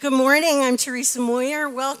Good morning, I'm Teresa Moyer.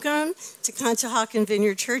 Welcome to Conshohocken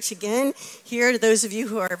Vineyard Church again. Here to those of you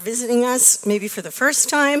who are visiting us, maybe for the first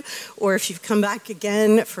time, or if you've come back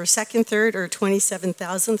again for a second, third, or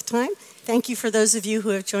 27,000th time. Thank you for those of you who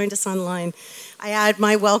have joined us online. I add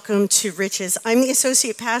my welcome to Rich's. I'm the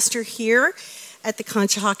associate pastor here at the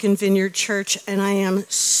Conshohocken Vineyard Church, and I am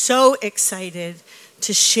so excited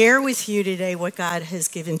to share with you today what God has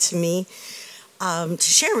given to me to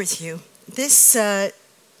share with you. This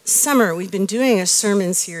summer, we've been doing a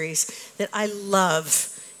sermon series that I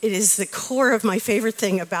love. It is the core of my favorite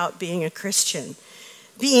thing about being a Christian.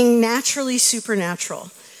 Being naturally supernatural.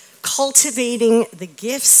 Cultivating the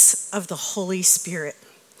gifts of the Holy Spirit.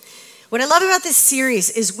 What I love about this series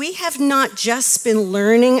is we have not just been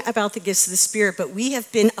learning about the gifts of the Spirit, but we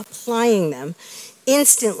have been applying them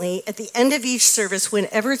instantly at the end of each service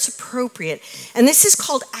whenever it's appropriate. And this is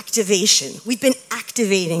called activation. We've been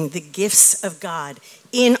activating the gifts of God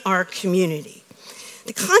in our community.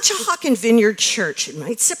 The Conshohocken Vineyard Church, it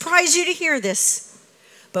might surprise you to hear this,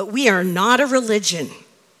 but we are not a religion.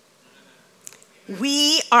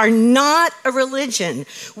 We are not a religion.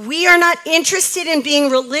 We are not interested in being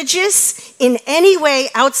religious in any way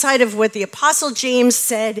outside of what the Apostle James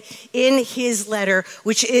said in his letter,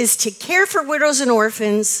 which is to care for widows and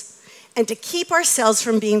orphans and to keep ourselves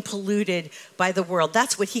from being polluted by the world.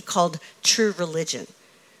 That's what he called true religion.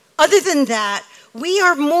 Other than that, we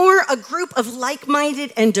are more a group of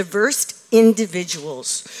like-minded and diverse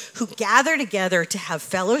individuals who gather together to have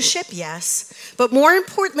fellowship, yes, but more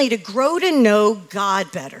importantly, to grow to know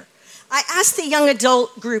God better. I asked the young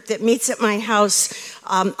adult group that meets at my house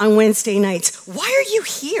on Wednesday nights, why are you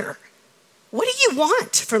here? What do you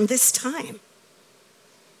want from this time?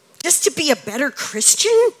 Just to be a better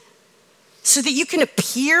Christian? So that you can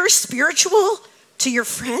appear spiritual to your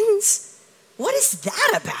friends? What is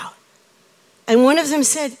that about? And one of them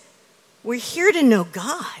said, we're here to know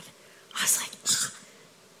God. I was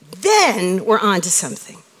like, then we're on to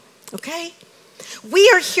something, okay? We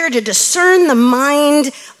are here to discern the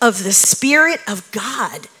mind of the Spirit of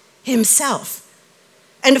God himself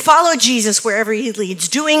and to follow Jesus wherever he leads,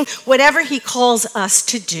 doing whatever he calls us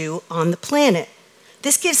to do on the planet.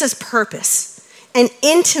 This gives us purpose and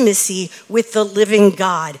intimacy with the living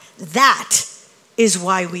God. That is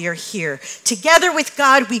why we are here. Together with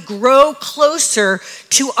God, we grow closer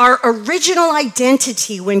to our original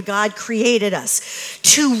identity when God created us,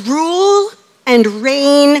 to rule and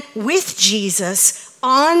reign with Jesus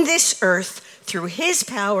on this earth through his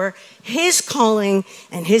power, his calling,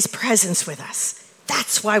 and his presence with us.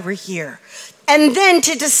 That's why we're here. And then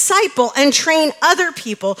to disciple and train other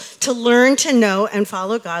people to learn to know and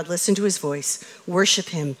follow God, listen to his voice, worship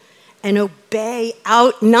him, and obey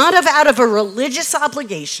not out of a religious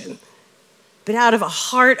obligation, but out of a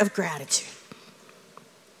heart of gratitude.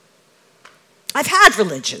 I've had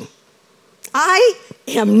religion. I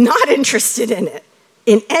am not interested in it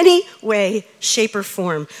in any way, shape, or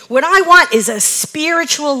form. What I want is a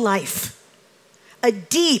spiritual life, a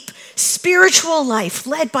deep spiritual life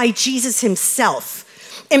led by Jesus himself,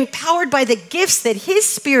 empowered by the gifts that his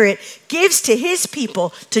Spirit gives to his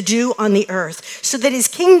people to do on the earth, so that his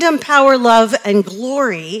kingdom, power, love, and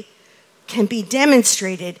glory can be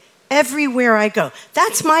demonstrated everywhere I go.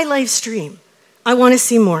 That's my life stream. I want to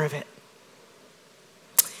see more of it.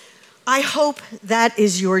 I hope that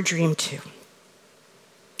is your dream too.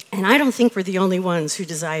 And I don't think we're the only ones who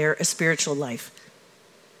desire a spiritual life.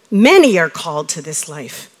 Many are called to this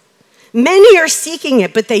life. Many are seeking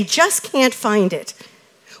it, but they just can't find it.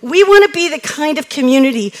 We want to be the kind of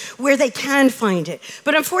community where they can find it.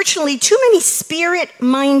 But unfortunately, too many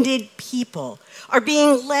spirit-minded people are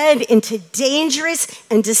being led into dangerous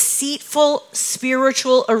and deceitful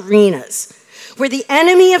spiritual arenas where the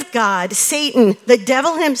enemy of God, Satan, the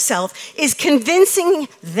devil himself, is convincing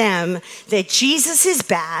them that Jesus is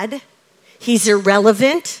bad, he's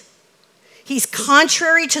irrelevant, he's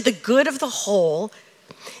contrary to the good of the whole,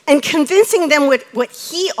 and convincing them what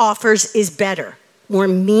he offers is better. More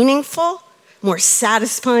meaningful, more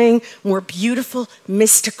satisfying, more beautiful,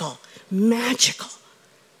 mystical, magical.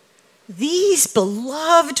 These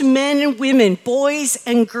beloved men and women, boys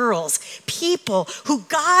and girls, people who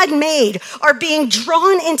God made, are being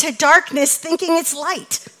drawn into darkness thinking it's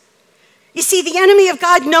light. You see, the enemy of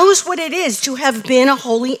God knows what it is to have been a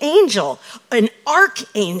holy angel, an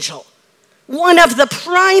archangel, one of the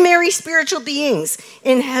primary spiritual beings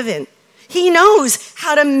in heaven. He knows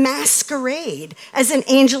how to masquerade as an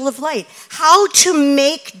angel of light, how to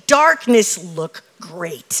make darkness look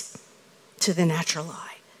great to the natural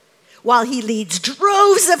eye, while he leads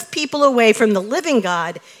droves of people away from the living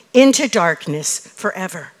God into darkness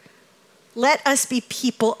forever. Let us be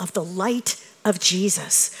people of the light of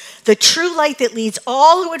Jesus, the true light that leads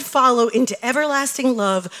all who would follow into everlasting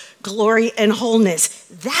love, glory, and wholeness.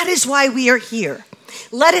 That is why we are here.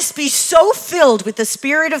 Let us be so filled with the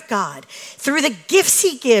Spirit of God through the gifts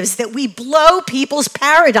he gives that we blow people's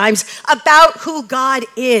paradigms about who God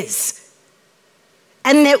is,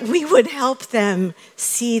 and that we would help them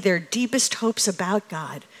see their deepest hopes about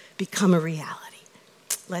God become a reality.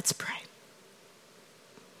 Let's pray.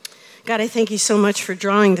 God, I thank you so much for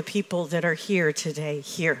drawing the people that are here today,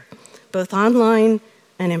 both online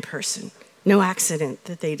and in person. No accident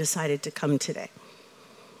that they decided to come today.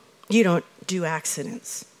 You don't do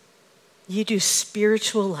accidents. You do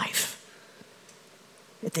spiritual life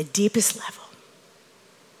at the deepest level.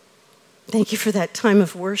 Thank you for that time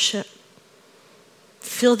of worship.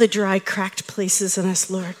 Fill the dry, cracked places in us,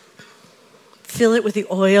 Lord. Fill it with the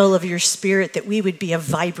oil of your Spirit that we would be a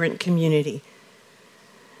vibrant community.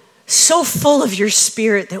 So full of your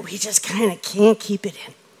Spirit that we just kind of can't keep it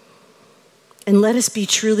in. And let us be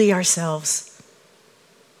truly ourselves,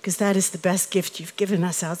 because that is the best gift you've given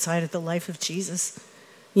us outside of the life of Jesus.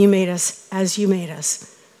 You made us as you made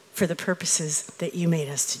us for the purposes that you made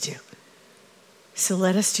us to do. So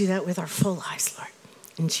let us do that with our full lives, Lord.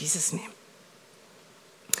 In Jesus' name.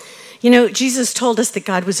 You know, Jesus told us that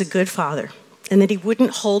God was a good Father and that he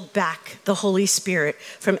wouldn't hold back the Holy Spirit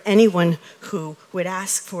from anyone who would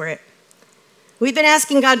ask for it. We've been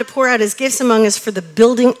asking God to pour out his gifts among us for the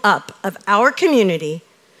building up of our community,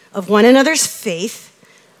 of one another's faith,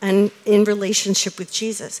 and in relationship with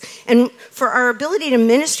Jesus. And for our ability to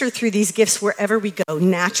minister through these gifts wherever we go,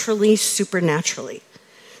 naturally, supernaturally.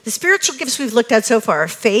 The spiritual gifts we've looked at so far are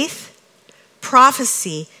faith,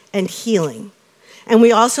 prophecy, and healing. And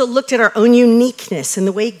we also looked at our own uniqueness and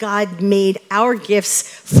the way God made our gifts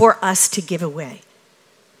for us to give away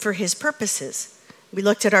for his purposes. We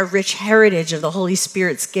looked at our rich heritage of the Holy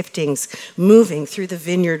Spirit's giftings moving through the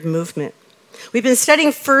vineyard movement. We've been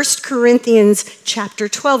studying 1 Corinthians chapter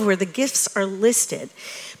 12, where the gifts are listed.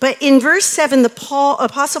 But in verse 7, the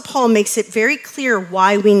Apostle Paul makes it very clear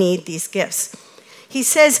why we need these gifts. He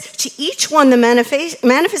says, to each one, the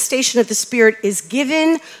manifestation of the Spirit is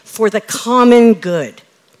given for the common good.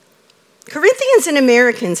 Corinthians and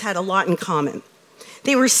Americans had a lot in common.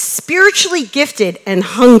 They were spiritually gifted and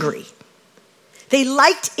hungry. They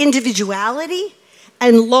liked individuality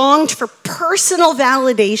and longed for personal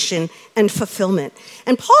validation and fulfillment.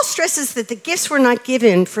 And Paul stresses that the gifts were not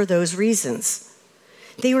given for those reasons.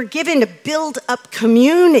 They were given to build up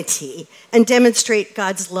community and demonstrate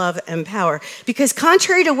God's love and power. Because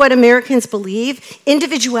contrary to what Americans believe,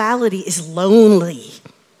 individuality is lonely,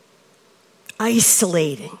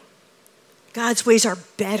 isolating. God's ways are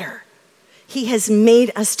better. He has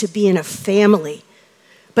made us to be in a family,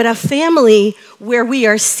 but a family where we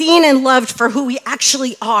are seen and loved for who we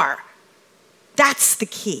actually are. That's the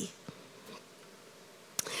key.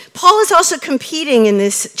 Paul is also competing in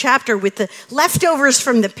this chapter with the leftovers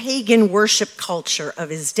from the pagan worship culture of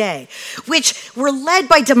his day, which were led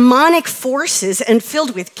by demonic forces and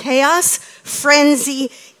filled with chaos,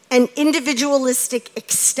 frenzy, and individualistic,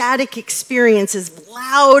 ecstatic experiences,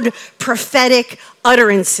 loud, prophetic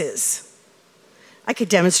utterances. I could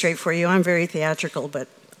demonstrate for you. I'm very theatrical, but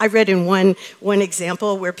I read in one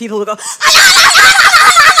example where people would go,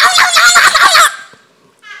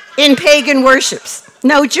 in pagan worships.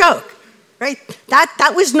 No joke, right?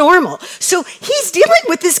 That was normal. So he's dealing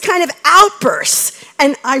with this kind of outbursts.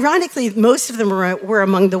 And ironically, most of them were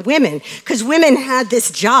among the women, because women had this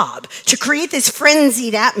job to create this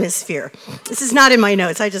frenzied atmosphere. This is not in my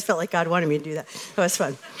notes. I just felt like God wanted me to do that. That was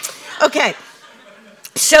fun. Okay.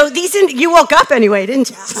 So you woke up anyway, didn't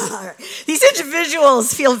you? These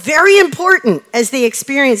individuals feel very important as they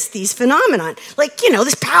experience these phenomenon. Like,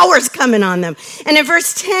 this power is coming on them. And in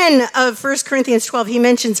verse 10 of 1 Corinthians 12, he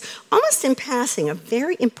mentions, almost in passing, a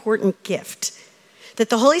very important gift that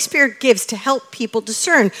the Holy Spirit gives to help people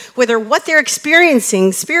discern whether what they're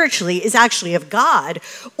experiencing spiritually is actually of God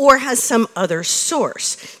or has some other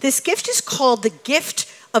source. This gift is called the gift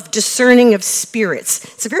of discerning of spirits.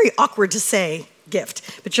 It's very awkward to say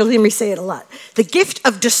gift, but you'll hear me say it a lot. The gift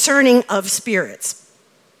of discerning of spirits.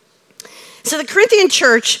 So the Corinthian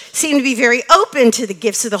church seemed to be very open to the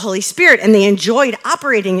gifts of the Holy Spirit, and they enjoyed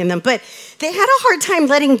operating in them, but they had a hard time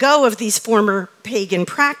letting go of these former pagan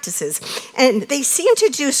practices. And they seemed to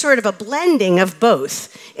do sort of a blending of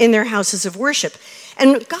both in their houses of worship.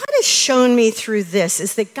 And God has shown me through this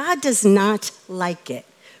is that God does not like it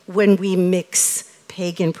when we mix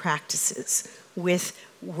pagan practices with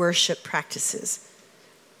worship practices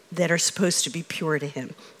that are supposed to be pure to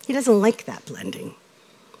him. He doesn't like that blending.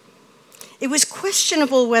 It was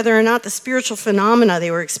questionable whether or not the spiritual phenomena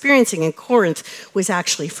they were experiencing in Corinth was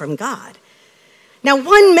actually from God. Now,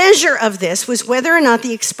 one measure of this was whether or not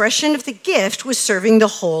the expression of the gift was serving the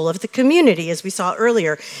whole of the community, as we saw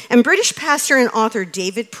earlier. And British pastor and author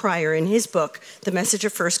David Pryor, in his book, The Message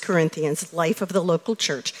of 1 Corinthians, Life of the Local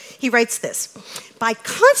Church, he writes this: by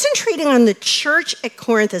concentrating on the church at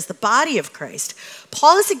Corinth as the body of Christ,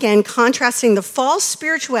 Paul is again contrasting the false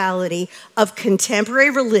spirituality of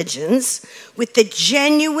contemporary religions with the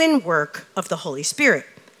genuine work of the Holy Spirit.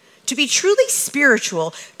 To be truly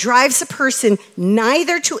spiritual drives a person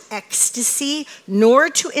neither to ecstasy, nor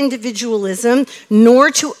to individualism, nor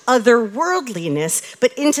to otherworldliness,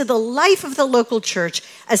 but into the life of the local church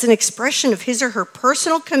as an expression of his or her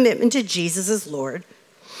personal commitment to Jesus as Lord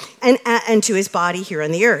and to his body here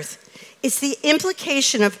on the earth. It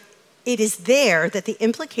is there that the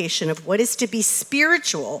implication of what is to be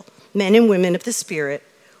spiritual, men and women of the Spirit,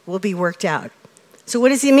 will be worked out. So what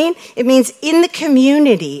does he mean? It means in the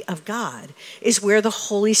community of God is where the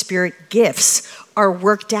Holy Spirit gifts are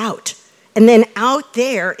worked out. And then out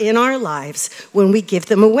there in our lives when we give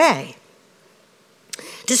them away.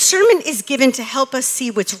 Discernment is given to help us see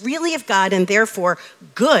what's really of God and therefore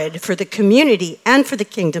good for the community and for the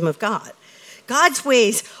kingdom of God. God's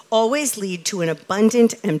ways always lead to an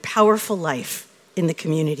abundant and powerful life in the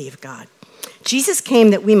community of God. Jesus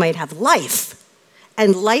came that we might have life,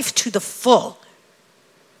 and life to the full.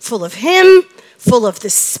 Full of him, full of the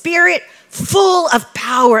Spirit, full of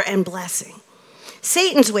power and blessing.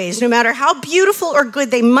 Satan's ways, no matter how beautiful or good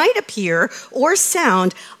they might appear or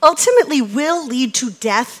sound, ultimately will lead to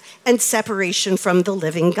death and separation from the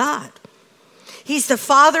living God. He's the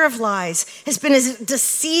father of lies, has been a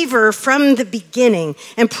deceiver from the beginning,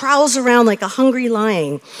 and prowls around like a hungry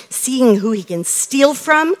lion, seeing who he can steal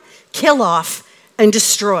from, kill off, and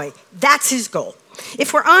destroy. That's his goal.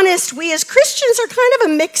 If we're honest, we as Christians are kind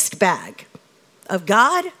of a mixed bag of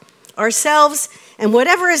God, ourselves, and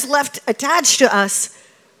whatever is left attached to us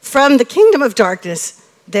from the kingdom of darkness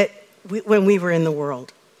when we were in the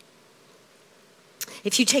world.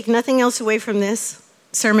 If you take nothing else away from this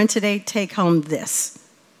sermon today, take home this.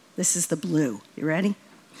 This is the blue. You ready?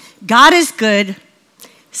 God is good,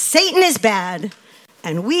 Satan is bad,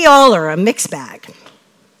 and we all are a mixed bag.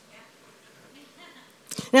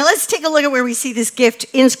 Now let's take a look at where we see this gift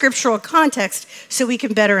in scriptural context so we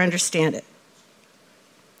can better understand it.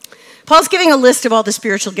 Paul's giving a list of all the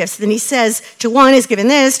spiritual gifts. Then he says, to one is given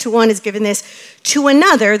this, to one is given this. To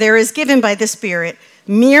another there is given by the Spirit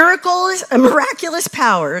miracles, miraculous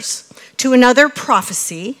powers. To another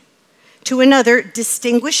prophecy. To another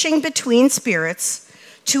distinguishing between spirits.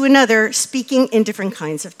 To another speaking in different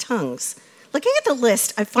kinds of tongues. Looking at the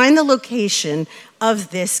list, I find the location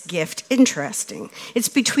of this gift interesting. It's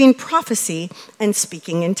between prophecy and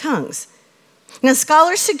speaking in tongues. Now,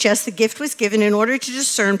 scholars suggest the gift was given in order to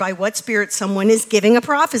discern by what spirit someone is giving a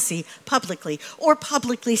prophecy publicly or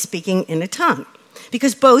publicly speaking in a tongue,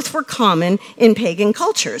 because both were common in pagan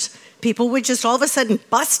cultures. People would just all of a sudden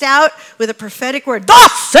bust out with a prophetic word,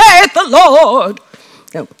 "Thus saith the Lord."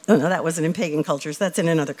 No, that wasn't in pagan cultures. That's in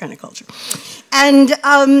another kind of culture. And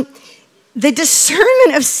the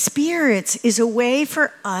discernment of spirits is a way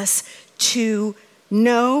for us to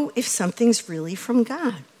know if something's really from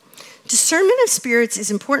God. Discernment of spirits is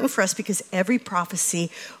important for us because every prophecy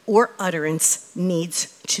or utterance needs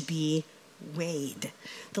to be weighed.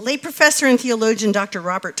 The late professor and theologian Dr.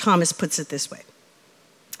 Robert Thomas puts it this way: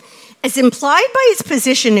 as implied by its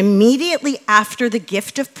position immediately after the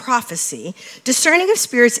gift of prophecy, discerning of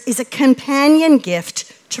spirits is a companion gift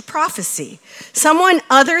to prophecy. Someone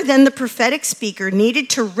other than the prophetic speaker needed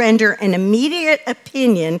to render an immediate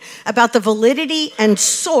opinion about the validity and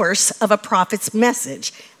source of a prophet's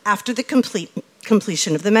message after the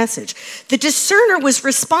completion of the message. The discerner was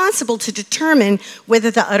responsible to determine whether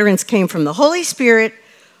the utterance came from the Holy Spirit,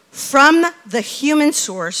 from the human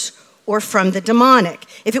source, or from the demonic.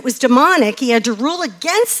 If it was demonic, he had to rule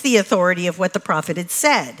against the authority of what the prophet had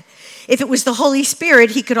said. If it was the Holy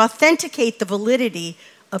Spirit, he could authenticate the validity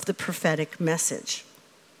of the prophetic message.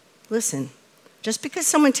 Listen, just because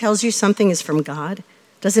someone tells you something is from God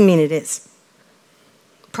doesn't mean it is.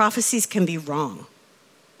 Prophecies can be wrong.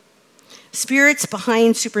 Spirits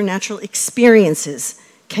behind supernatural experiences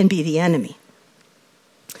can be the enemy.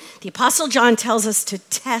 The Apostle John tells us to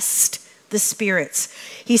test the spirits.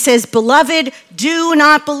 He says, "Beloved, do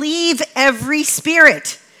not believe every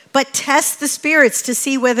spirit, but test the spirits to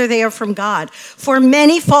see whether they are from God. For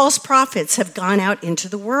many false prophets have gone out into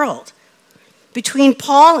the world." Between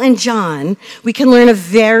Paul and John, we can learn a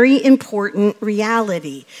very important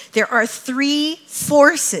reality. There are three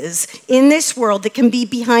forces in this world that can be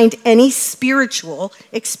behind any spiritual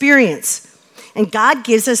experience. And God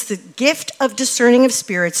gives us the gift of discerning of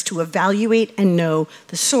spirits to evaluate and know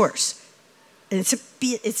the source. And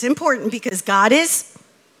it's important because God is,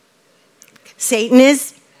 Satan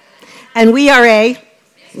is, and we are a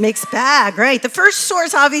mixed bag, right? The first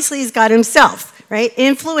source obviously is God himself, right?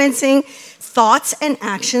 Influencing thoughts and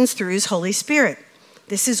actions through his Holy Spirit.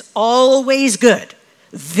 This is always good,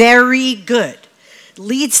 very good.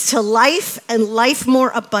 Leads to life and life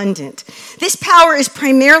more abundant. This power is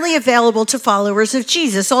primarily available to followers of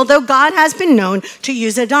Jesus, although God has been known to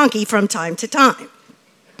use a donkey from time to time.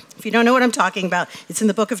 If you don't know what I'm talking about, it's in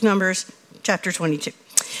the book of Numbers, chapter 22.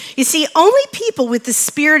 You see, only people with the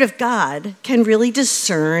Spirit of God can really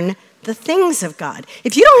discern the things of God.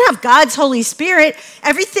 If you don't have God's Holy Spirit,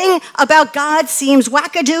 everything about God seems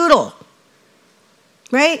wackadoodle,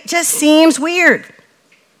 right? Just seems weird.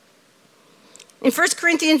 In 1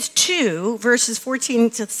 Corinthians 2, verses 14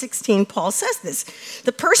 to 16, Paul says this.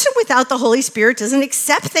 The person without the Holy Spirit doesn't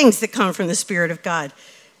accept things that come from the Spirit of God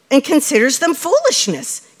and considers them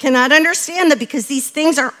foolishness, cannot understand them because these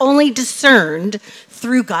things are only discerned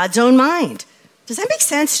through God's own mind. Does that make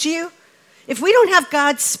sense to you? If we don't have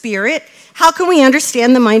God's Spirit, how can we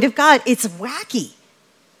understand the mind of God? It's wacky.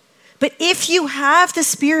 But if you have the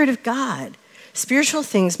Spirit of God, spiritual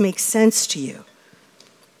things make sense to you.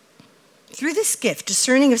 Through this gift,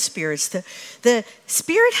 discerning of spirits, the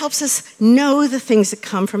Spirit helps us know the things that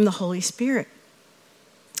come from the Holy Spirit.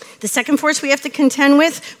 The second force we have to contend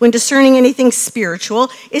with when discerning anything spiritual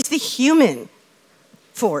is the human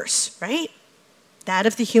force, right? That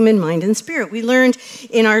of the human mind and spirit. We learned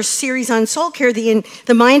in our series on soul care,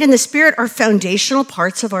 the mind and the spirit are foundational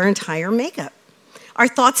parts of our entire makeup. Our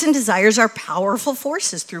thoughts and desires are powerful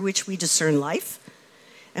forces through which we discern life,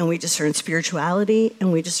 and we discern spirituality,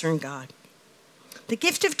 and we discern God. The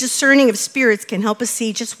gift of discerning of spirits can help us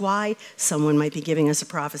see just why someone might be giving us a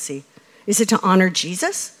prophecy. Is it to honor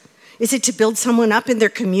Jesus? Is it to build someone up in their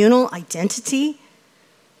communal identity?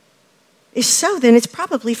 If so, then it's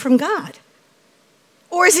probably from God.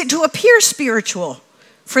 Or is it to appear spiritual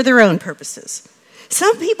for their own purposes?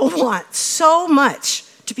 Some people want so much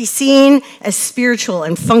to be seen as spiritual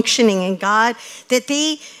and functioning in God that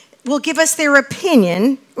they will give us their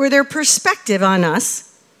opinion or their perspective on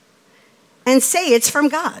us and say it's from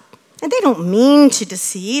God. And they don't mean to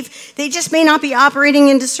deceive. They just may not be operating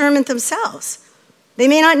in discernment themselves. They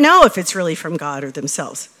may not know if it's really from God or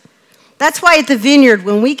themselves. That's why at the Vineyard,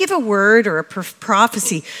 when we give a word or a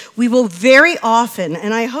prophecy, we will very often,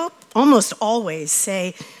 and I hope almost always,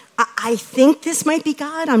 say, I think this might be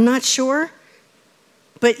God, I'm not sure.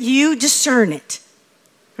 But you discern it,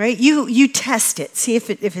 right? You test it, see if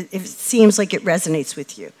it seems like it resonates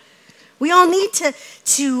with you. We all need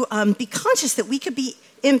to be conscious that we could be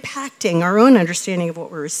impacting our own understanding of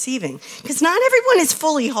what we're receiving. Because not everyone is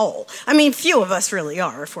fully whole. I mean, few of us really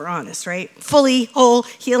are, if we're honest, right? Fully whole,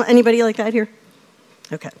 heal. Anybody like that here?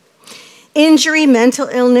 Okay. Injury, mental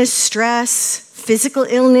illness, stress, physical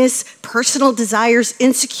illness, personal desires,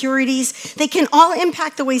 insecurities, they can all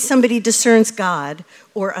impact the way somebody discerns God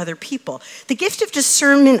or other people. The gift of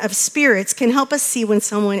discernment of spirits can help us see when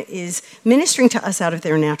someone is ministering to us out of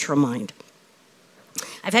their natural mind.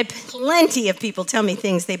 I've had plenty of people tell me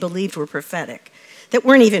things they believed were prophetic that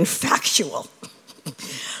weren't even factual.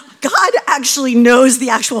 God actually knows the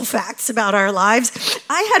actual facts about our lives.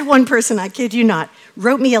 I had one person, I kid you not,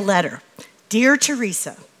 wrote me a letter. Dear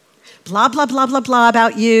Teresa, blah, blah, blah, blah, blah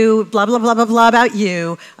about you, blah, blah, blah, blah, blah about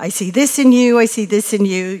you. I see this in you, I see this in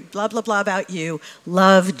you, blah, blah, blah about you.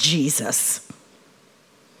 Love, Jesus.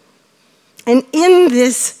 And in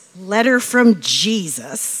this letter from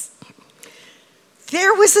Jesus,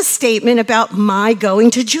 there was a statement about my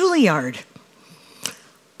going to Juilliard.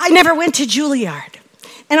 I never went to Juilliard.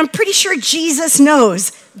 And I'm pretty sure Jesus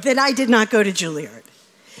knows that I did not go to Juilliard.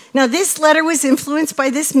 Now, this letter was influenced by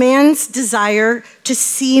this man's desire to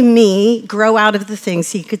see me grow out of the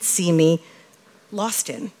things he could see me lost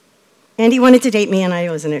in. And he wanted to date me, and I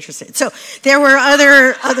wasn't interested. So there were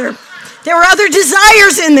other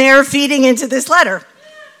desires in there feeding into this letter.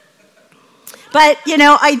 But,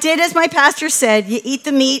 I did as my pastor said, you eat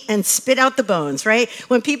the meat and spit out the bones, right?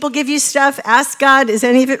 When people give you stuff, ask God, is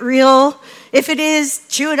any of it real? If it is,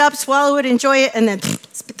 chew it up, swallow it, enjoy it, and then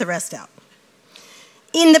spit the rest out.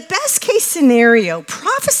 In the best case scenario,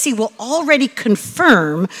 prophecy will already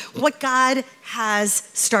confirm what God has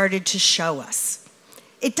started to show us.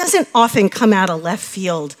 it doesn't often come out of left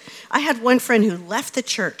field. I had one friend who left the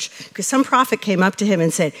church because some prophet came up to him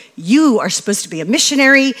and said, you are supposed to be a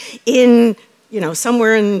missionary in,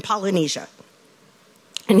 somewhere in Polynesia.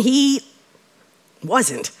 And he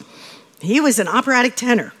wasn't. He was an operatic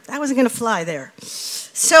tenor. That wasn't going to fly there.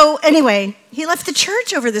 So anyway, he left the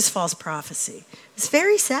church over this false prophecy. It's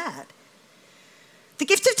very sad. The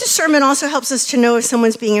gift of discernment also helps us to know if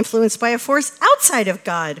someone's being influenced by a force outside of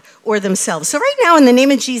God or themselves. So right now, in the name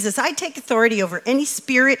of Jesus, I take authority over any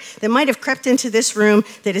spirit that might have crept into this room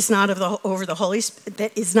that is not of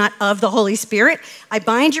the Holy Spirit. I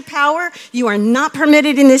bind your power. You are not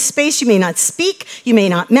permitted in this space. You may not speak. You may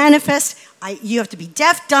not manifest. You have to be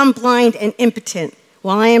deaf, dumb, blind, and impotent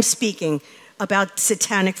while I am speaking about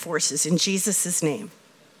satanic forces in Jesus' name.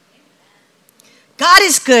 God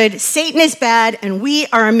is good, Satan is bad, and we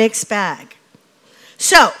are a mixed bag.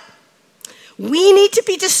 So, we need to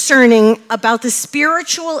be discerning about the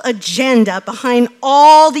spiritual agenda behind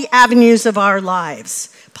all the avenues of our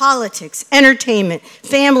lives. Politics, entertainment,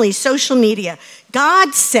 family, social media.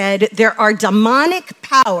 God said there are demonic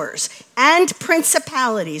powers and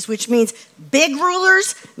principalities, which means big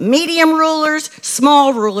rulers, medium rulers,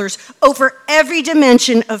 small rulers, over every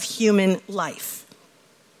dimension of human life.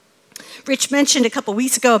 Rich mentioned a couple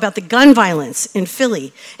weeks ago about the gun violence in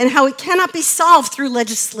Philly and how it cannot be solved through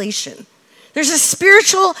legislation. There's a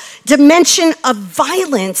spiritual dimension of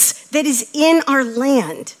violence that is in our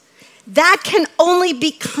land. That can only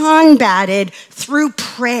be combated through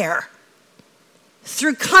prayer,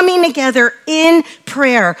 through coming together in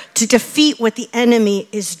prayer to defeat what the enemy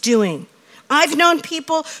is doing. I've known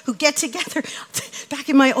people who get together. Back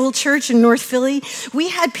in my old church in North Philly, we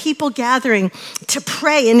had people gathering to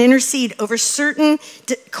pray and intercede over certain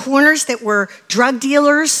corners that were drug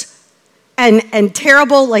dealers and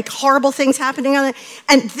terrible, horrible things happening on it.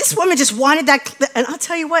 And this woman just wanted that. And I'll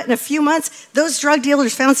tell you what, in a few months, those drug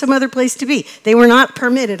dealers found some other place to be. They were not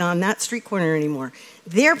permitted on that street corner anymore.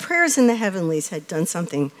 Their prayers in the heavenlies had done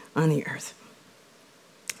something on the earth.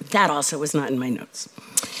 That also was not in my notes.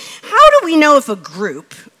 How do we know if a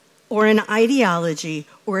group or an ideology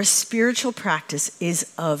or a spiritual practice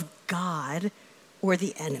is of God or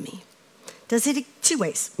the enemy? Two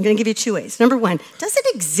ways. I'm going to give you 2 ways. Number one, does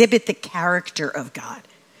it exhibit the character of God?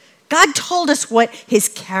 God told us what his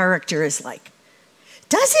character is like.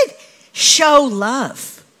 Does it show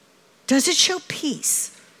love? Does it show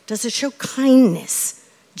peace? Does it show kindness,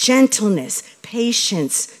 gentleness,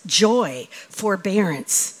 patience, joy,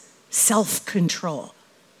 forbearance, self-control?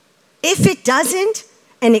 If it doesn't,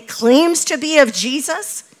 and it claims to be of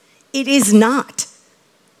Jesus, it is not.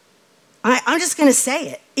 I'm just going to say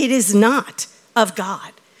it. It is not of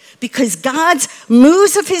God. Because God's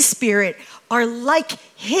moves of his Spirit are like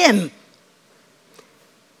him.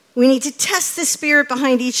 We need to test the Spirit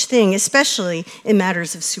behind each thing, especially in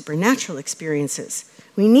matters of supernatural experiences.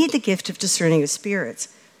 We need the gift of discerning of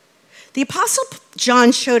spirits. The Apostle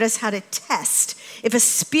John showed us how to test if a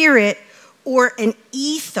spirit or an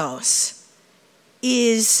ethos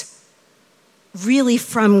is really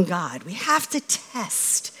from God. We have to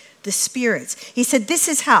test the spirits. He said, this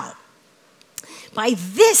is how. By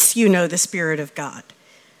this you know the Spirit of God.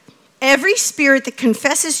 Every spirit that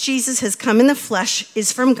confesses Jesus has come in the flesh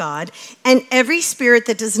is from God, and every spirit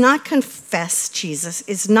that does not confess Jesus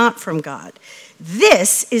is not from God.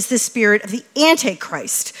 This is the spirit of the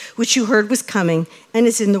Antichrist, which you heard was coming and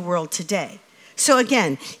is in the world today. So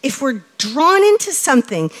again, if we're drawn into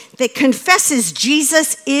something that confesses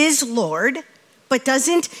Jesus is Lord, but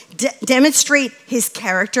doesn't demonstrate his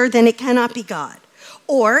character, then it cannot be God.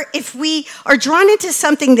 Or if we are drawn into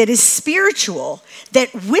something that is spiritual,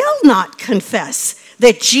 that will not confess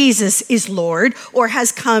that Jesus is Lord or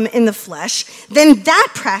has come in the flesh, then that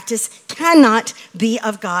practice cannot be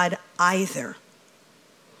of God either.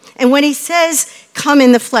 And when he says come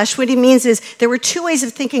in the flesh, what he means is there were 2 ways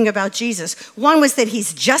of thinking about Jesus. One was that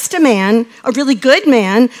he's just a man, a really good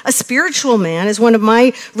man, a spiritual man, as one of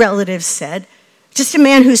my relatives said, just a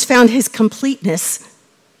man who's found his completeness,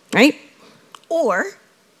 right? Or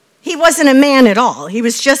he wasn't a man at all. He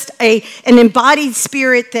was just an embodied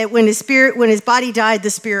spirit that when his body died, the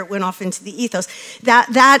spirit went off into the ethos.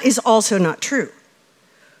 That is also not true.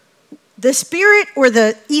 The spirit or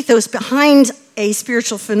the ethos behind a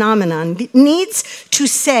spiritual phenomenon needs to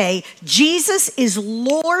say Jesus is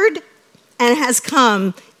Lord and has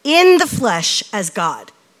come in the flesh as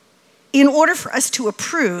God, in order for us to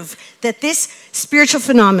approve that this spiritual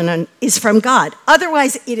phenomenon is from God.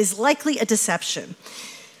 Otherwise, it is likely a deception.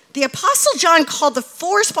 The Apostle John called the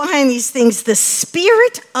force behind these things the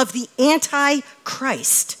spirit of the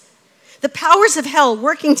Antichrist. The powers of hell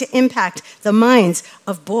working to impact the minds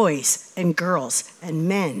of boys and girls and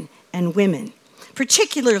men and women,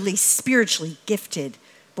 particularly spiritually gifted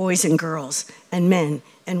boys and girls and men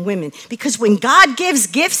and women. Because when God gives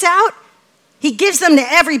gifts out, he gives them to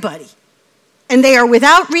everybody. And they are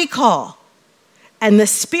without recall. And the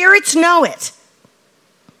spirits know it.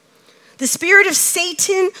 The spirit of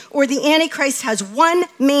Satan or the Antichrist has one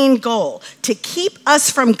main goal: to keep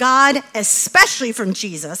us from God, especially from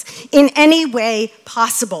Jesus, in any way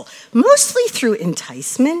possible. Mostly through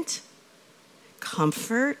enticement,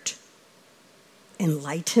 comfort,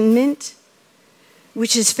 enlightenment,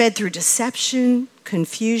 which is fed through deception,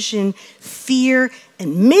 confusion, fear,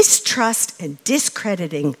 and mistrust and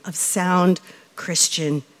discrediting of sound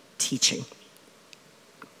Christian teaching.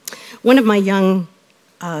 One of my young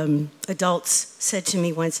adults said to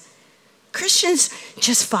me once, Christians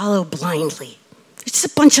just follow blindly. It's a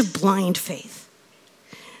bunch of blind faith.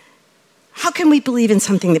 How can we believe in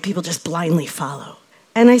something that people just blindly follow?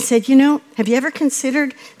 And I said, have you ever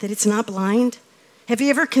considered that it's not blind? Have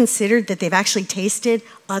you ever considered that they've actually tasted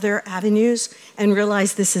other avenues and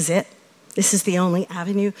realized this is it? This is the only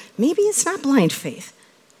avenue? Maybe it's not blind faith.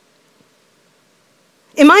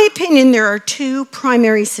 In my opinion, there are two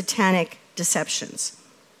primary satanic deceptions.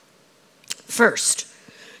 First,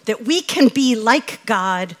 that we can be like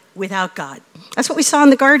God without God. That's what we saw in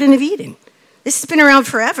the Garden of Eden. This has been around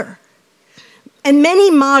forever. And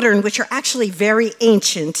many modern, which are actually very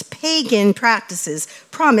ancient, pagan practices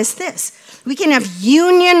promise this. We can have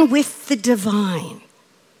union with the divine,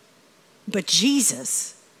 but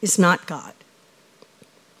Jesus is not God.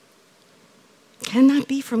 Cannot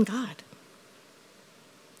be from God.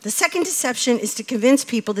 The second deception is to convince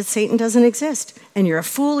people that Satan doesn't exist, and you're a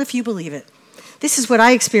fool if you believe it. This is what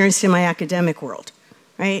I experienced in my academic world,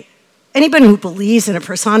 right? Anybody who believes in a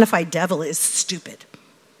personified devil is stupid.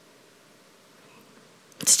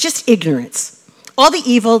 It's just ignorance. All the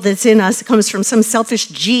evil that's in us comes from some selfish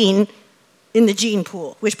gene in the gene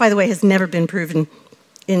pool, which, by the way, has never been proven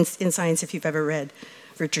in science if you've ever read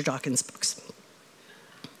Richard Dawkins' books.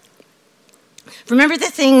 Remember, the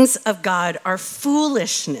things of God are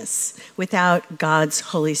foolishness without God's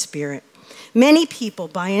Holy Spirit. Many people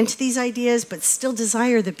buy into these ideas but still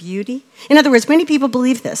desire the beauty. In other words, many people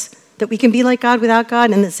believe this, that we can be like God without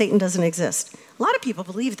God and that Satan doesn't exist. A lot of people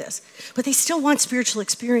believe this, but they still want spiritual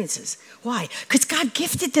experiences. Why? Because God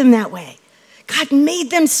gifted them that way. God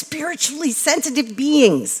made them spiritually sensitive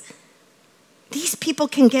beings. These people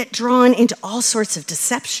can get drawn into all sorts of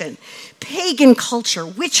deception, pagan culture,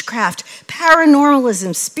 witchcraft,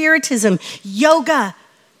 paranormalism, spiritism, yoga,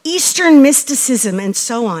 Eastern mysticism, and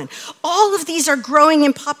so on. All of these are growing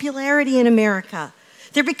in popularity in America.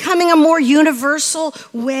 They're becoming a more universal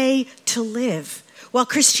way to live, while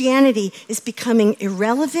Christianity is becoming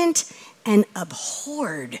irrelevant and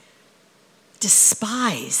abhorred,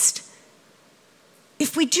 despised.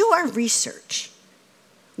 If we do our research,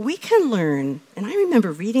 we can learn, and I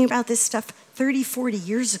remember reading about this stuff 30, 40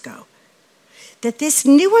 years ago, that this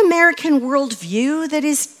new American worldview that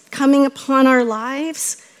is coming upon our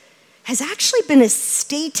lives has actually been a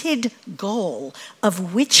stated goal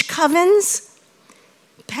of witch covens,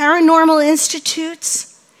 paranormal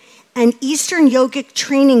institutes, and Eastern yogic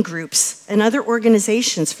training groups and other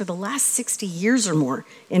organizations for the last 60 years or more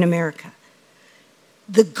in America.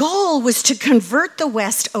 The goal was to convert the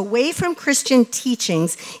West away from Christian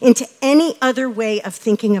teachings into any other way of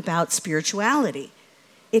thinking about spirituality.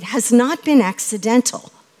 It has not been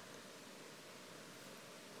accidental.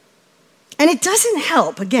 And it doesn't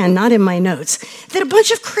help, again, not in my notes, that a bunch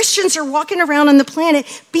of Christians are walking around on the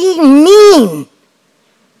planet being mean.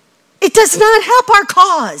 It does not help our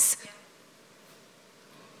cause.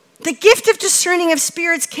 The gift of discerning of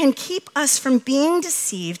spirits can keep us from being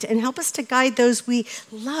deceived and help us to guide those we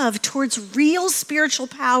love towards real spiritual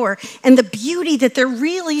power and the beauty that they're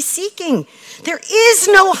really seeking. There is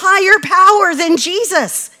no higher power than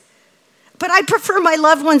Jesus. But I prefer my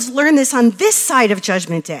loved ones learn this on this side of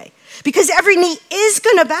Judgment Day, because every knee is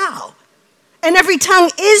going to bow and every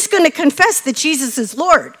tongue is going to confess that Jesus is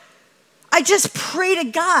Lord. I just pray to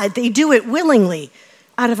God they do it willingly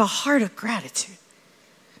out of a heart of gratitude.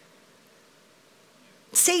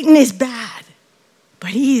 Satan is bad, but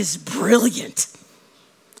he is brilliant.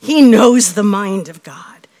 He knows the mind of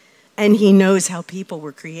God, and he knows how people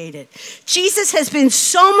were created. Jesus has been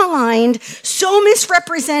so maligned, so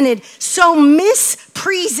misrepresented, so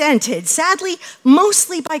mispresented, sadly,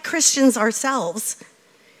 mostly by Christians ourselves.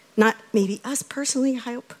 Not maybe us personally,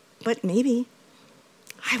 I hope, but maybe.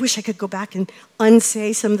 I wish I could go back and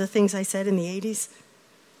unsay some of the things I said in the 80s.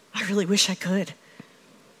 I really wish I could.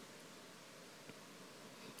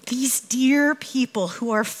 These dear people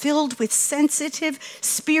who are filled with sensitive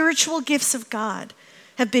spiritual gifts of God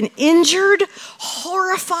have been injured,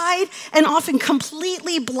 horrified, and often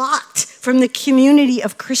completely blocked from the community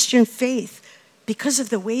of Christian faith because of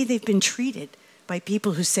the way they've been treated by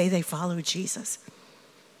people who say they follow Jesus.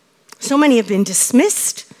 So many have been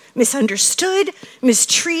dismissed, misunderstood,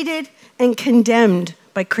 mistreated, and condemned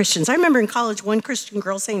by Christians. I remember in college one Christian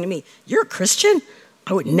girl saying to me, "You're a Christian?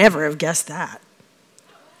 I would never have guessed that."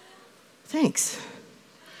 Thanks.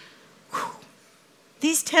 Whew.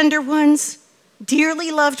 These tender ones,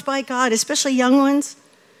 dearly loved by God, especially young ones,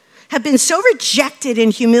 have been so rejected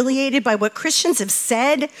and humiliated by what Christians have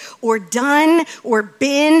said or done or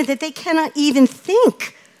been that they cannot even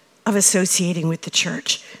think of associating with the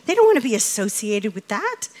church. They don't want to be associated with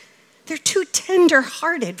that. They're too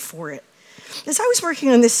tender-hearted for it. As I was working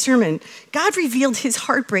on this sermon, God revealed his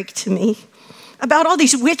heartbreak to me about all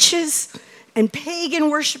these witches and pagan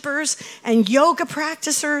worshipers and yoga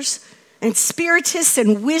practicers and spiritists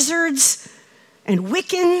and wizards and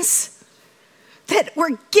Wiccans that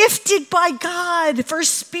were gifted by God for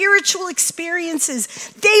spiritual experiences.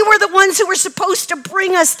 They were the ones who were supposed to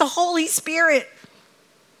bring us the Holy Spirit.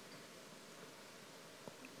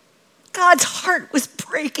 God's heart was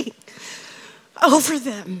breaking over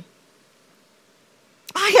them.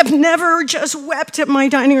 I have never just wept at my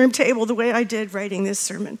dining room table the way I did writing this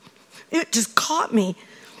sermon. It just caught me.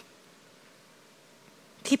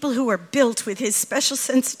 People who are built with his special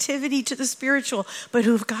sensitivity to the spiritual, but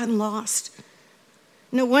who've gotten lost.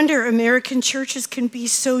 No wonder American churches can be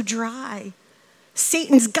so dry.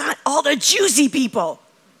 Satan's got all the juicy people.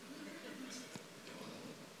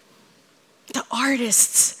 The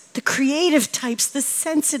artists, the creative types, the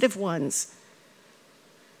sensitive ones.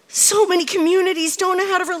 So many communities don't know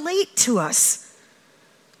how to relate to us,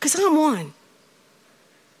 because I'm one.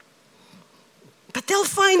 But they'll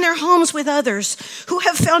find their homes with others who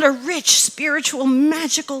have found a rich, spiritual,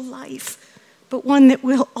 magical life, but one that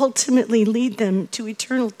will ultimately lead them to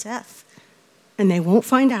eternal death. And they won't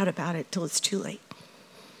find out about it till it's too late.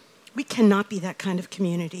 We cannot be that kind of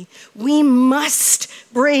community. We must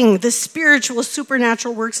bring the spiritual,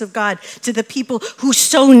 supernatural works of God to the people who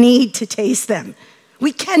so need to taste them.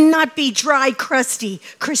 We cannot be dry, crusty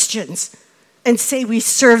Christians and say we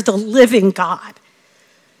serve the living God.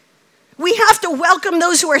 We have to welcome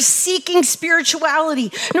those who are seeking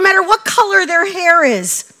spirituality, no matter what color their hair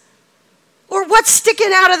is or what's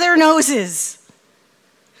sticking out of their noses.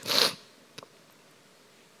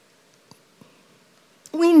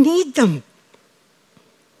 We need them.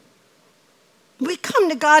 We come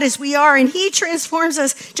to God as we are, and he transforms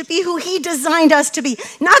us to be who he designed us to be,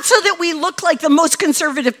 not so that we look like the most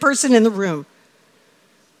conservative person in the room.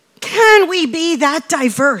 Can we be that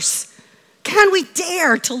diverse? Can we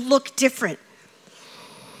dare to look different?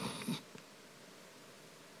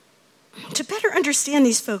 To better understand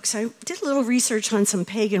these folks, I did a little research on some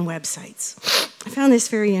pagan websites. I found this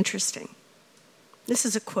very interesting. This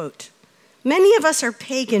is a quote. "Many of us are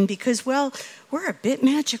pagan because, well, we're a bit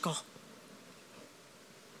magical.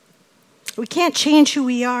 We can't change who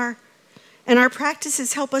we are, and our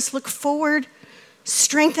practices help us look forward,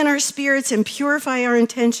 strengthen our spirits, and purify our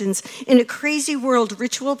intentions. In a crazy world,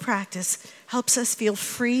 ritual practice helps us feel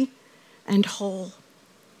free and whole."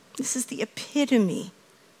 This is the epitome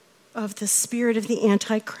of the spirit of the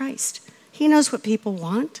Antichrist. He knows what people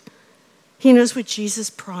want. He knows what Jesus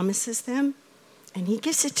promises them, and he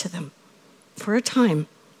gives it to them for a time.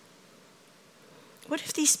 What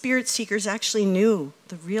if these spirit seekers actually knew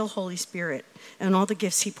the real Holy Spirit and all the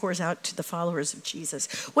gifts he pours out to the followers of Jesus?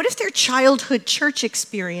 What if their childhood church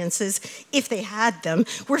experiences, if they had them,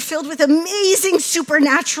 were filled with amazing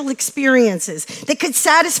supernatural experiences that could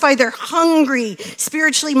satisfy their hungry,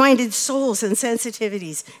 spiritually minded souls and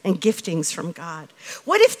sensitivities and giftings from God?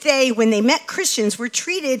 What if they, when they met Christians, were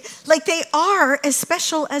treated like they are as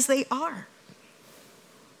special as they are?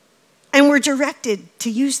 And were directed to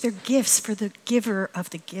use their gifts for the giver of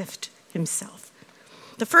the gift himself.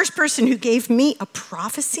 The first person who gave me a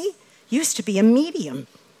prophecy used to be a medium.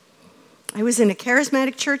 I was in a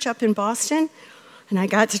charismatic church up in Boston, and I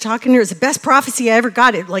got to talking to her. It was the best prophecy I ever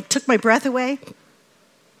got. It took my breath away.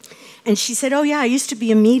 And she said, "Oh yeah, I used to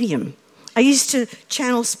be a medium. I used to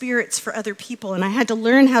channel spirits for other people, and I had to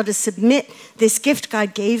learn how to submit this gift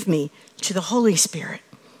God gave me to the Holy Spirit."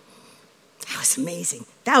 That was amazing.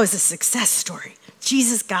 That was a success story.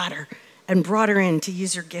 Jesus got her and brought her in to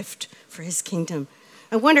use her gift for his kingdom.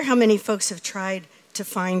 I wonder how many folks have tried to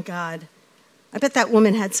find God. I bet that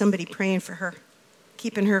woman had somebody praying for her,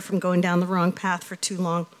 keeping her from going down the wrong path for too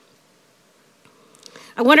long.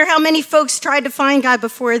 I wonder how many folks tried to find God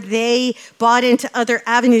before they bought into other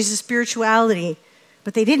avenues of spirituality,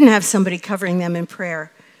 but they didn't have somebody covering them in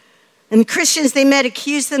prayer. And the Christians they met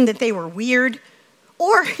accused them that they were weird.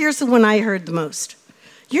 Or here's the one I heard the most.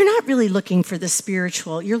 You're not really looking for the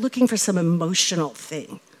spiritual. You're looking for some emotional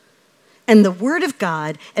thing. And the Word of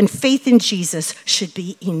God and faith in Jesus should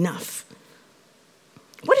be enough.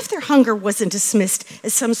 What if their hunger wasn't dismissed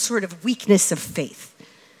as some sort of weakness of faith?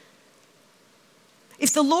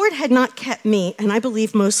 If the Lord had not kept me, and I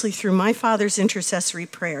believe mostly through my father's intercessory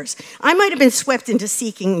prayers, I might have been swept into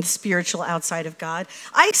seeking the spiritual outside of God.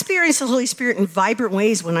 I experienced the Holy Spirit in vibrant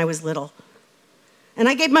ways when I was little. And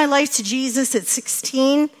I gave my life to Jesus at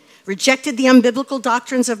 16, rejected the unbiblical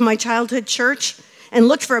doctrines of my childhood church, and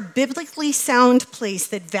looked for a biblically sound place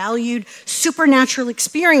that valued supernatural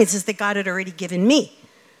experiences that God had already given me.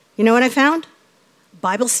 You know what I found?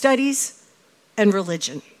 Bible studies and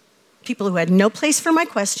religion. People who had no place for my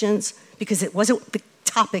questions because it wasn't the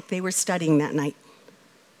topic they were studying that night.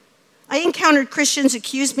 I encountered Christians who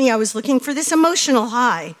accused me I was looking for this emotional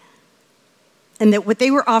high and that what they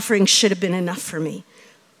were offering should have been enough for me.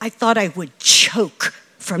 I thought I would choke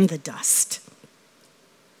from the dust.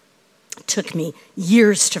 It took me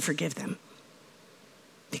years to forgive them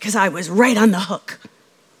because I was right on the hook.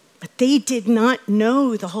 But they did not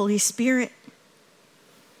know the Holy Spirit.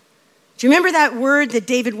 Do you remember that word that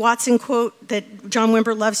David Watson quote that John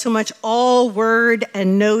Wimber loves so much? All word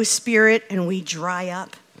and no spirit, and we dry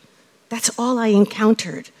up. That's all I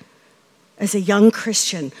encountered as a young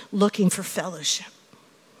Christian looking for fellowship.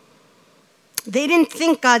 They didn't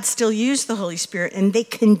think God still used the Holy Spirit, and they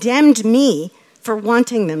condemned me for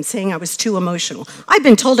wanting them, saying I was too emotional. I've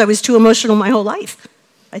been told I was too emotional my whole life.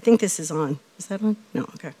 I think this is on. Is that on? No,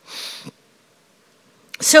 okay.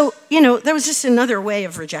 So, that was just another way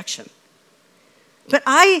of rejection. But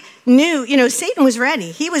I knew, Satan was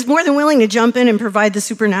ready. He was more than willing to jump in and provide the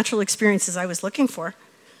supernatural experiences I was looking for.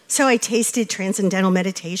 So I tasted transcendental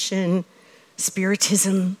meditation,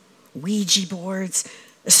 spiritism, Ouija boards,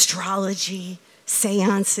 astrology,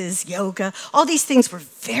 seances, yoga. All these things were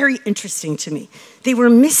very interesting to me. They were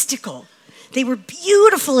mystical. They were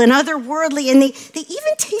beautiful and otherworldly, and they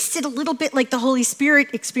even tasted a little bit like the Holy Spirit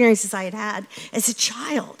experiences I had had as a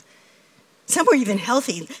child. Some were even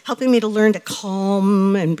healthy, helping me to learn to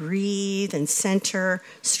calm and breathe and center,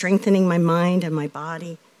 strengthening my mind and my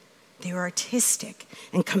body. They were artistic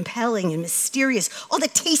and compelling and mysterious, all the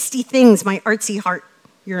tasty things my artsy heart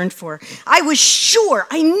yearned for. I was sure,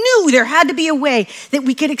 I knew there had to be a way that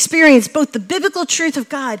we could experience both the biblical truth of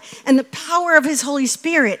God and the power of His Holy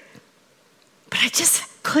Spirit, but I just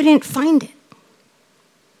couldn't find it.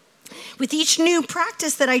 With each new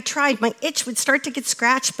practice that I tried, my itch would start to get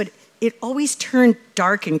scratched, but it always turned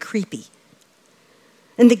dark and creepy.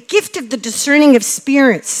 And the gift of the discerning of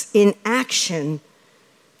spirits in action,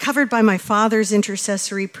 covered by my father's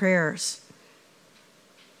intercessory prayers,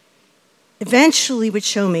 eventually would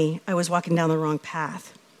show me I was walking down the wrong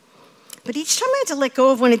path. But each time I had to let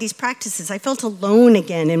go of one of these practices, I felt alone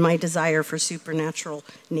again in my desire for supernatural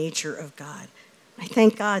nature of God. I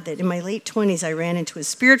thank God that in my late 20s, I ran into a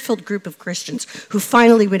spirit-filled group of Christians who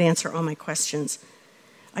finally would answer all my questions.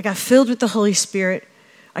 I got filled with the Holy Spirit.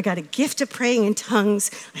 I got a gift of praying in tongues.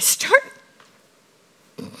 I started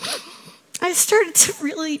to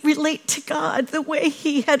really relate to God the way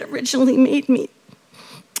He had originally made me.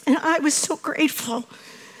 And I was so grateful.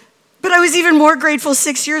 But I was even more grateful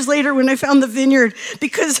 6 years later when I found the vineyard,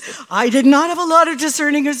 because I did not have a lot of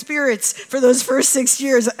discerning of spirits for those first 6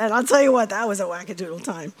 years. And I'll tell you what, that was a wackadoodle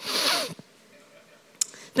time.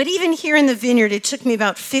 But even here in the vineyard, it took me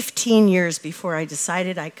about 15 years before I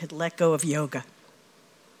decided I could let go of yoga.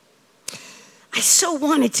 I so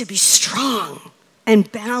wanted to be strong and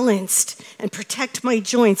balanced and protect my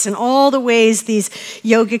joints in all the ways these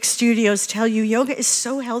yogic studios tell you yoga is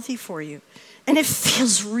so healthy for you, and it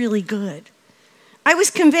feels really good. I was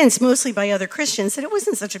convinced, mostly by other Christians, that it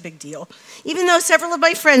wasn't such a big deal. Even though several of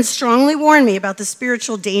my friends strongly warned me about the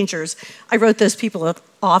spiritual dangers, I wrote those people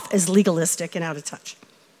off as legalistic and out of touch.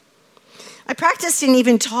 I practiced and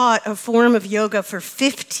even taught a form of yoga for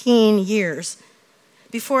 15 years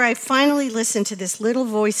before I finally listened to this little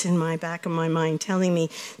voice in my back of my mind telling me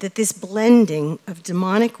that this blending of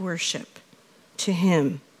demonic worship to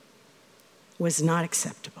Him was not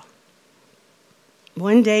acceptable.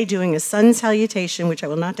 One day, doing a sun salutation, which I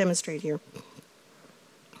will not demonstrate here,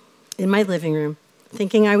 in my living room,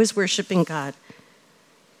 thinking I was worshiping God.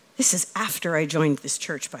 This is after I joined this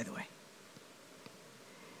church, by the way.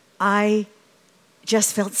 I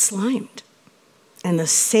just felt slimed. And the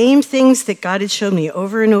same things that God had shown me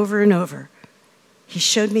over and over and over, He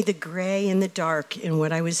showed me the gray and the dark in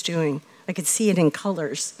what I was doing. I could see it in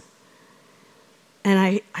colors. And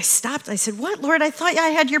I stopped. I said, "What, Lord? I thought I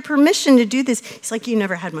had your permission to do this." He's like, "You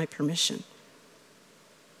never had my permission.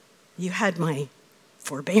 You had my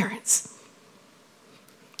forbearance."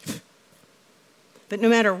 But no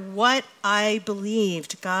matter what I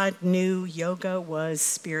believed, God knew yoga was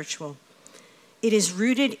spiritual. It is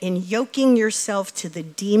rooted in yoking yourself to the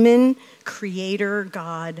demon creator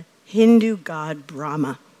god, Hindu god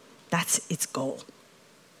Brahma. That's its goal.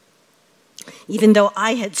 Even though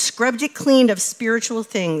I had scrubbed it clean of spiritual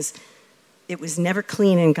things, it was never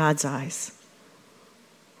clean in God's eyes.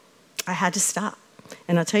 I had to stop.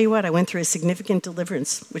 And I'll tell you what, I went through a significant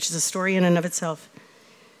deliverance, which is a story in and of itself.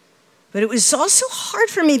 But it was also hard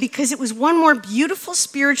for me because it was one more beautiful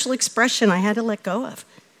spiritual expression I had to let go of.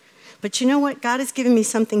 But you know what? God has given me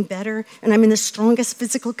something better, and I'm in the strongest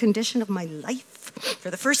physical condition of my life for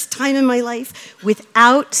the first time in my life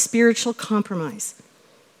without spiritual compromise.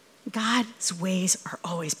 God's ways are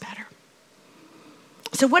always better.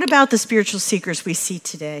 So what about the spiritual seekers we see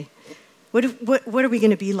today? What are we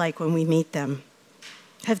going to be like when we meet them?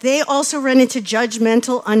 Have they also run into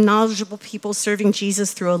judgmental, unknowledgeable people serving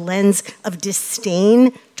Jesus through a lens of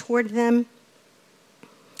disdain toward them?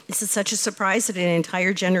 This is such a surprise that an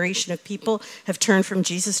entire generation of people have turned from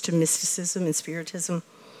Jesus to mysticism and spiritism.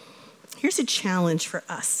 Here's a challenge for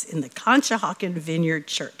us in the Conshohocken Vineyard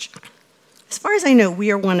Church. As far as I know,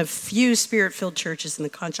 we are one of few spirit-filled churches in the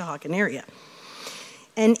Conshohocken area.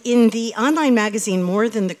 And in the online magazine More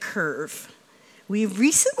Than the Curve, we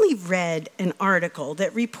recently read an article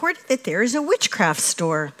that reported that there is a witchcraft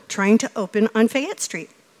store trying to open on Fayette Street.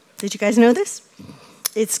 Did you guys know this?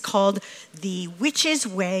 It's called the Witch's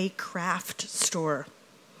Way Craft Store.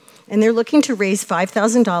 And they're looking to raise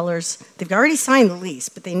 $5,000. They've already signed the lease,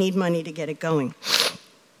 but they need money to get it going.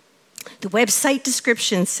 The website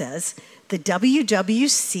description says, the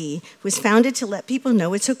WWC was founded to let people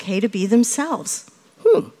know it's okay to be themselves.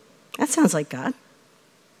 That sounds like God.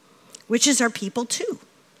 Witches are people too,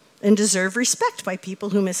 and deserve respect by people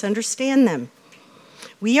who misunderstand them.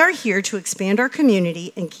 We are here to expand our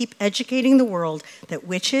community and keep educating the world that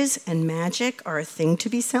witches and magic are a thing to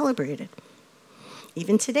be celebrated.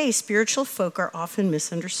 Even today, spiritual folk are often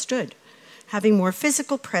misunderstood. Having more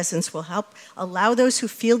physical presence will help allow those who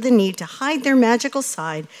feel the need to hide their magical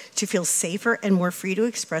side to feel safer and more free to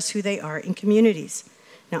express who they are in communities.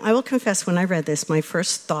 Now, I will confess, when I read this, my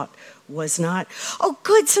first thought was not, "Oh,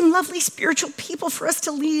 good, some lovely spiritual people for us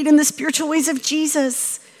to lead in the spiritual ways of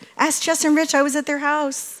Jesus." Ask Jess and Rich, I was at their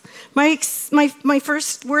house. My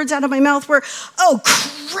first words out of my mouth were, "Oh,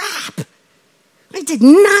 crap! I did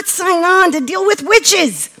not sign on to deal with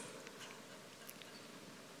witches."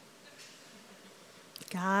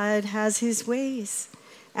 God has his ways.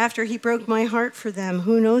 After he broke my heart for them,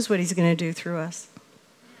 who knows what he's going to do through us?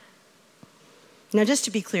 Now, just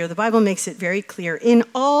to be clear, the Bible makes it very clear in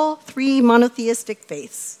all three monotheistic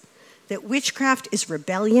faiths that witchcraft is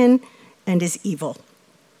rebellion and is evil.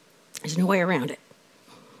 There's no way around it.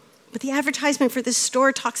 But the advertisement for this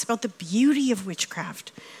store talks about the beauty of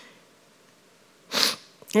witchcraft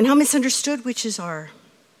and how misunderstood witches are.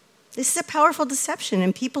 This is a powerful deception,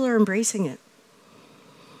 and people are embracing it.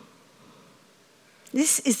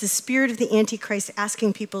 This is the spirit of the Antichrist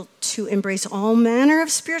asking people to embrace all manner of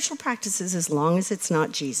spiritual practices as long as it's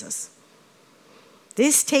not Jesus.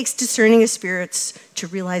 This takes discerning of spirits to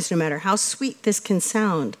realize no matter how sweet this can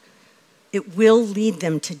sound, it will lead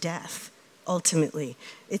them to death, ultimately.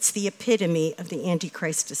 It's the epitome of the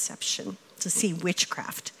Antichrist deception, to see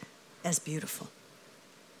witchcraft as beautiful.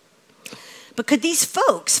 But could these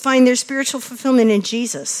folks find their spiritual fulfillment in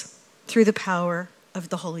Jesus through the power of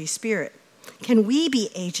the Holy Spirit? Can we be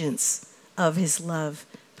agents of his love,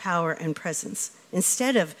 power, and presence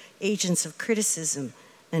instead of agents of criticism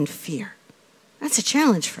and fear? That's a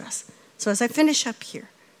challenge for us. So as I finish up here,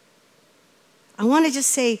 I want to just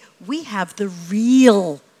say we have the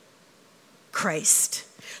real Christ,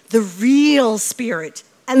 the real Spirit,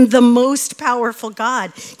 and the most powerful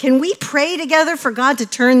God. Can we pray together for God to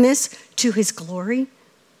turn this to his glory?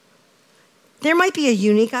 There might be a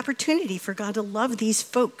unique opportunity for God to love these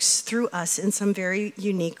folks through us in some very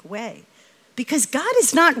unique way. Because God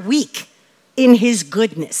is not weak in his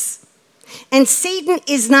goodness. And Satan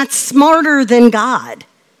is not smarter than God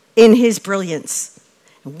in his brilliance.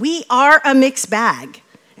 We are a mixed bag.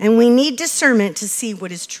 And we need discernment to see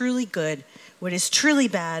what is truly good, what is truly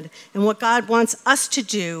bad, and what God wants us to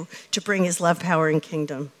do to bring his love, power, and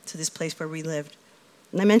kingdom to this place where we lived.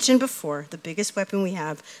 And I mentioned before, the biggest weapon we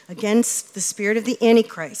have against the spirit of the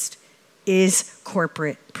Antichrist is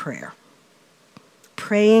corporate prayer.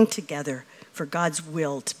 Praying together for for God's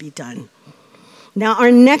will to be done. Now,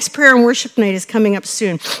 our next prayer and worship night is coming up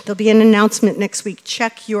soon. There'll be an announcement next week.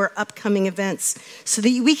 Check your upcoming events so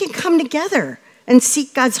that we can come together and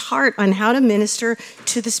seek God's heart on how to minister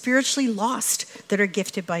to the spiritually lost that are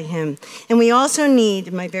gifted by him. And we also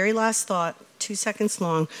need, my very last thought, 2 seconds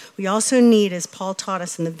long, we also need, as Paul taught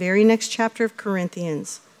us in the very next chapter of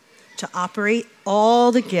Corinthians, to operate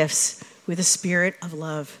all the gifts with a spirit of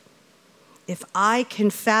love. If I can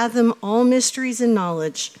fathom all mysteries and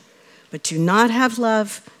knowledge, but do not have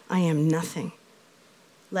love, I am nothing.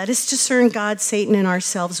 Let us discern God, Satan, and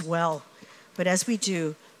ourselves well. But as we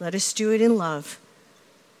do, let us do it in love.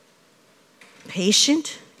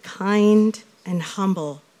 Patient, kind, and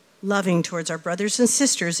humble, loving towards our brothers and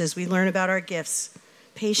sisters as we learn about our gifts.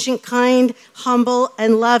 Patient, kind, humble,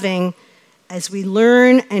 and loving as we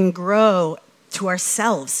learn and grow to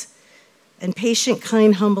ourselves. And patient,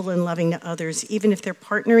 kind, humble, and loving to others, even if they're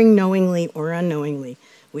partnering knowingly or unknowingly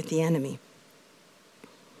with the enemy.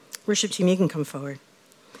 Worship team, you can come forward.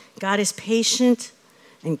 God is patient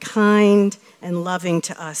and kind and loving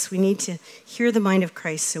to us. We need to hear the mind of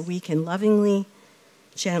Christ so we can lovingly,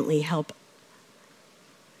 gently help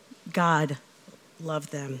God love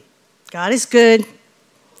them. God is good,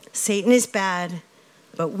 Satan is bad,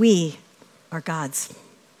 but we are God's.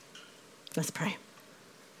 Let's pray.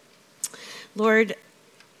 Lord,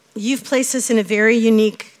 you've placed us in a very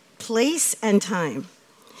unique place and time.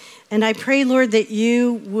 And I pray, Lord, that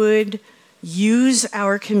you would use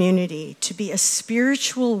our community to be a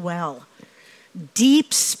spiritual well,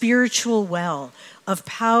 deep spiritual well of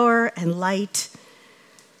power and light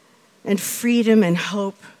and freedom and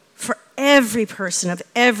hope for every person of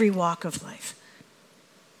every walk of life.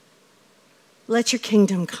 Let your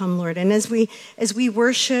kingdom come, Lord. And as we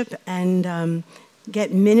worship and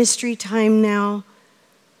get ministry time now,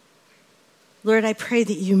 Lord, I pray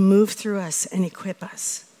that you move through us and equip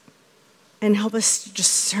us and help us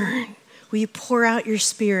discern. Will you pour out your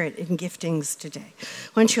spirit in giftings today?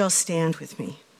 Why don't you all stand with me?